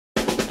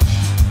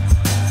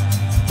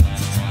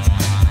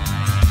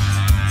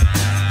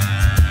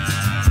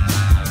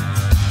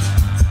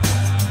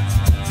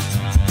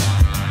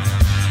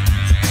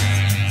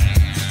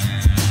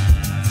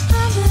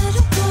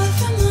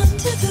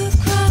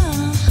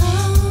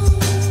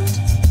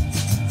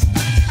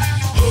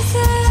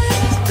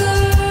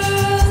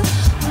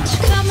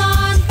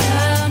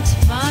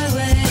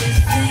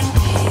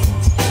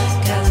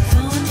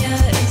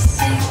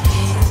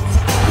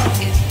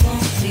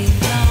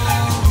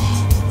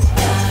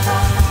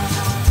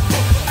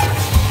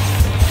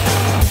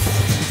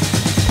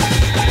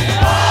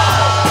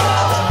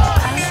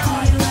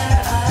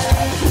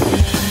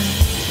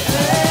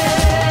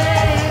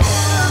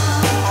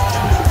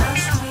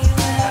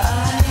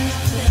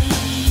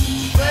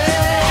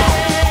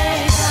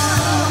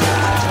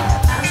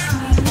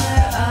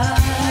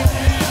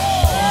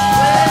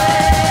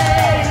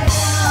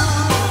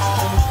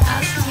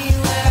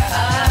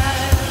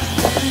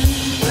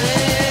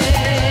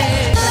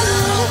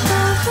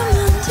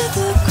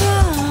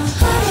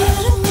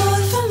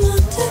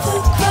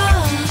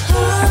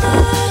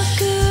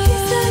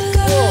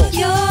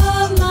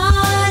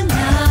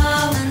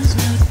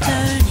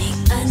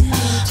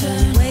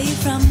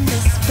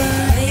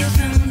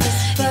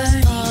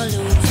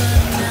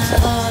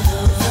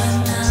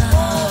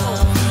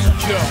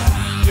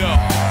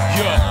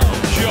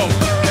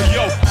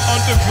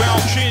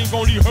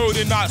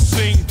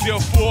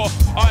Therefore,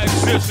 I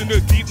exist in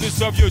the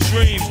deepness of your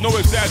dreams. No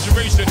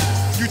exaggeration,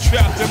 you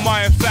trapped in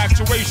my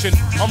infatuation.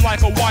 I'm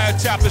like a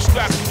wiretap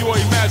distracting your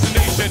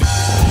imagination.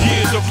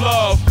 Years of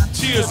love,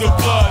 tears of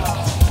blood.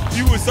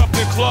 You was up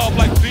in club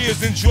like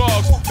beers and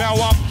drugs. Now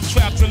I'm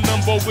trapped in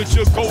limbo with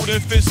your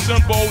golden fist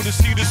symbol to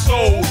see the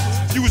soul.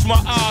 Use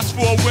my eyes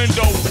for a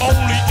window,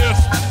 only if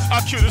I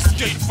could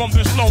escape from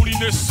this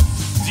loneliness.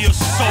 The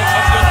assault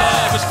of your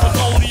love is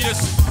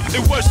felonious.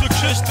 It was the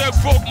kiss that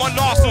broke my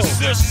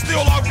narcissist.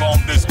 Still I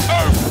roam this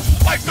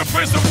earth like the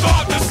Prince of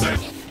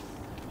Darkness.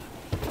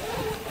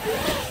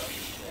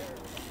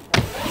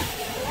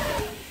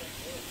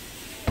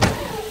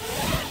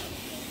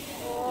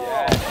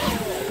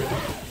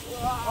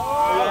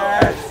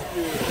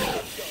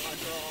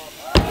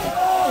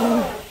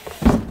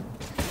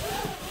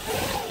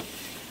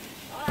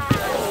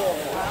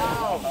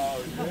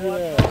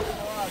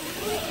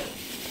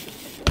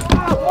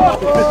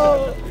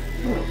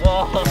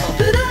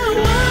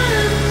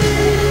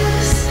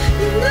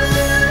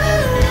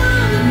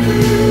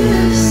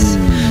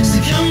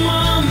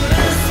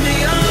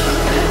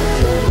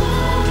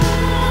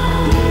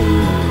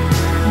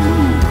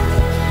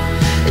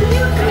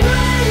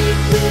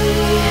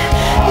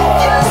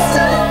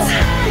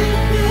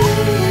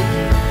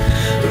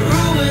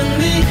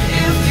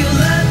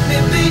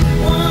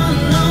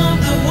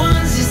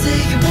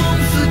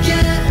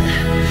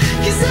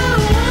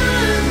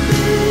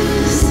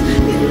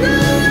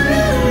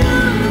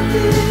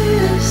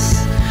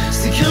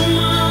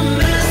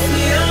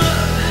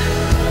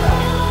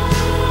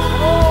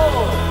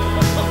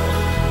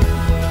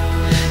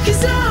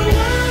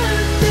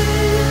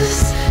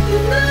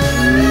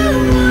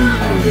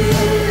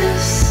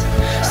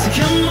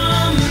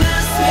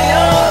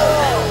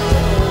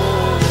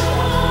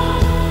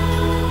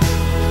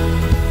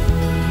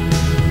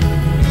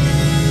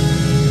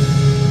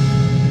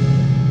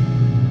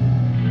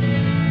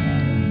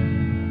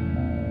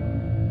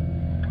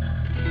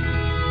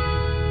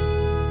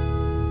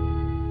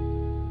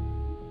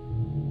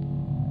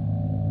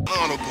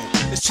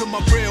 To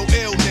my real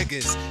ill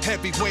niggas,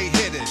 heavyweight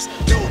hitters,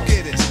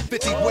 go-getters,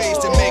 50 ways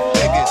to make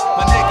figures.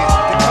 My niggas,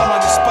 they come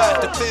on the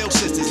spot to fail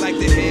sisters like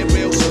the hair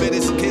real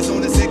spitters, kids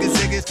on the ziggas.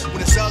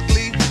 When it's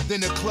ugly, then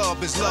the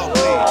club is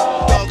lovely.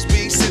 Dogs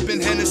be sipping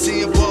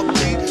Hennessy and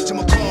bubbly. To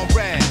my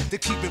comrade, they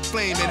keep it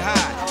flaming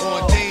high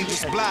on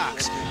dangerous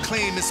blocks,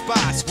 claiming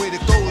spots where the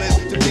goal is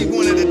to be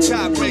one of the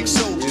top-ranked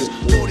soldiers.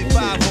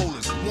 45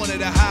 holders, one of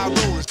the high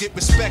rollers, get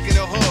respect in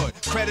the hood.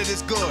 Credit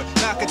is good,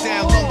 knock it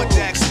down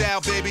lumberjack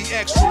style, baby,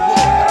 extra wood.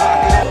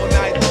 Rock it all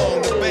night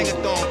long, the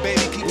bang-a-thon,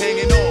 baby, keep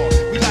hanging on.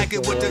 We like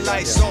it with the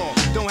lights on,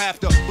 don't have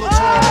to blow 20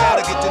 down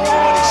to get the no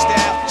money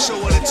style. Show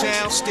of the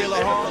town, still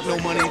a hawk, no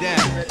money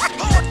down.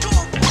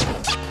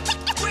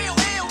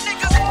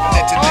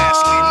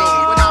 Internationally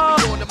known when I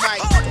be on the mic.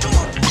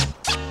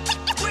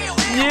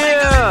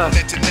 Yeah.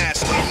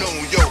 Internationally known,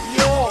 yo.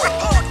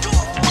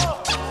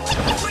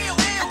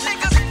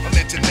 I'm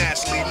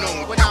internationally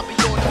known when I be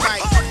on the mic.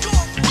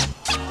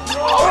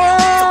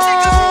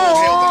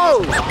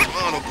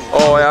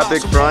 Oh yeah,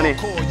 big Bronny.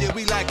 Yeah,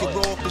 we like it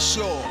raw for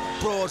sure.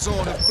 Broads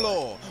on the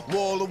floor,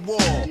 wall to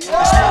wall. It's no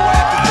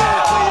after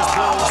goal, players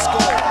ball to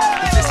score.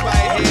 And this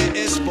right here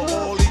is for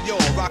all of y'all.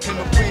 Rockin'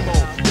 the primo.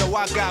 Yo,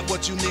 I got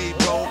what you need,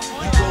 bro.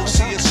 You go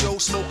see a show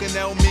smoking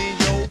El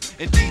Mino,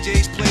 and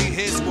DJs play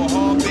hits with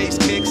hard bass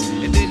kicks,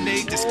 and then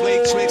they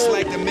display tricks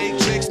like the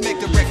Matrix. Make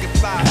the record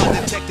fly,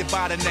 undetected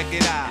by the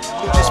naked eye.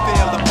 Don't just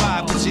fail the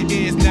vibe, but your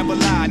ears never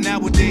lie.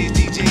 Nowadays,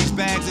 DJs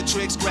bags of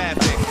tricks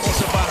graphic.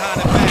 Also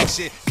behind the back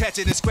shit, catch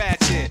it and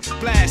scratch it,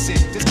 blast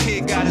it. This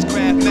kid got his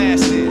craft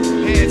mastered.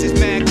 Hands is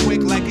mad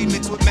quick like he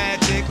mixed with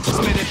magic.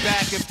 Spin it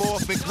back and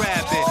forth and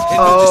grab it. And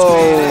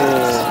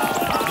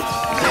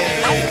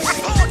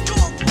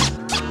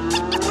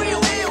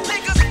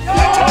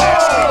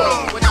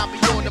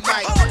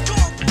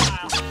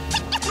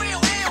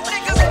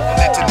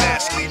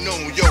internationally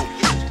known, yo.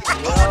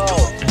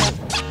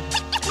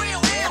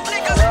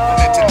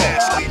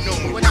 Internationally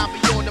known when I be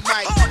on the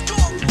mic.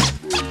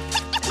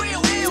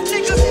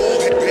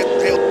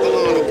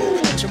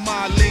 To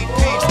my lead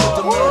peeps with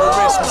the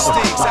murderous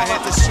mistakes. I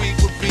had the street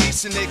with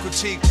beats and they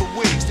critique for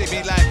weeks. They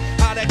be like,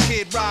 how that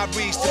kid Rob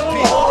reached the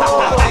peak.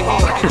 How they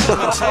heat and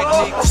my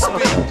technique to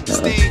speak.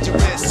 It's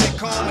dangerous. Sit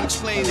calm and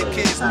explain to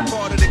kids.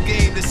 Part of the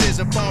game, this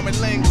isn't foreign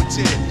language.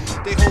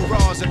 They hold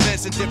raws,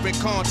 events in different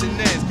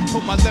continents.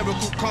 Put my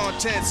lyrical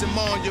contents in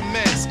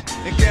monuments.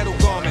 In ghetto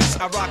garments,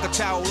 I rock a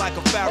towel like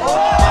a pharaoh.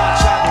 My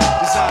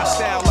travel, design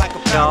style like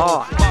a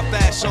pharaoh. My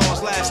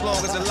fashions last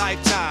long as a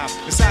lifetime.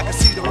 Cause I can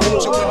see the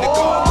future in the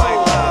guard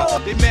like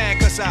mine. They mad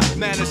cause I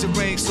managed to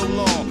reign so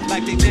long.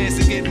 Like they dance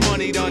to get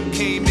money done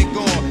came and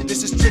gone.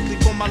 This is strictly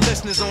for my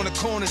listeners on the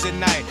corners at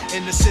night.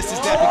 And the sisters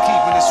that be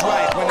keeping us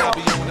right when I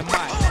be on the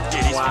mic.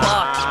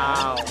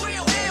 Wow.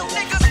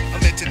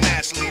 I'm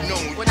internationally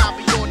known when I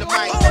be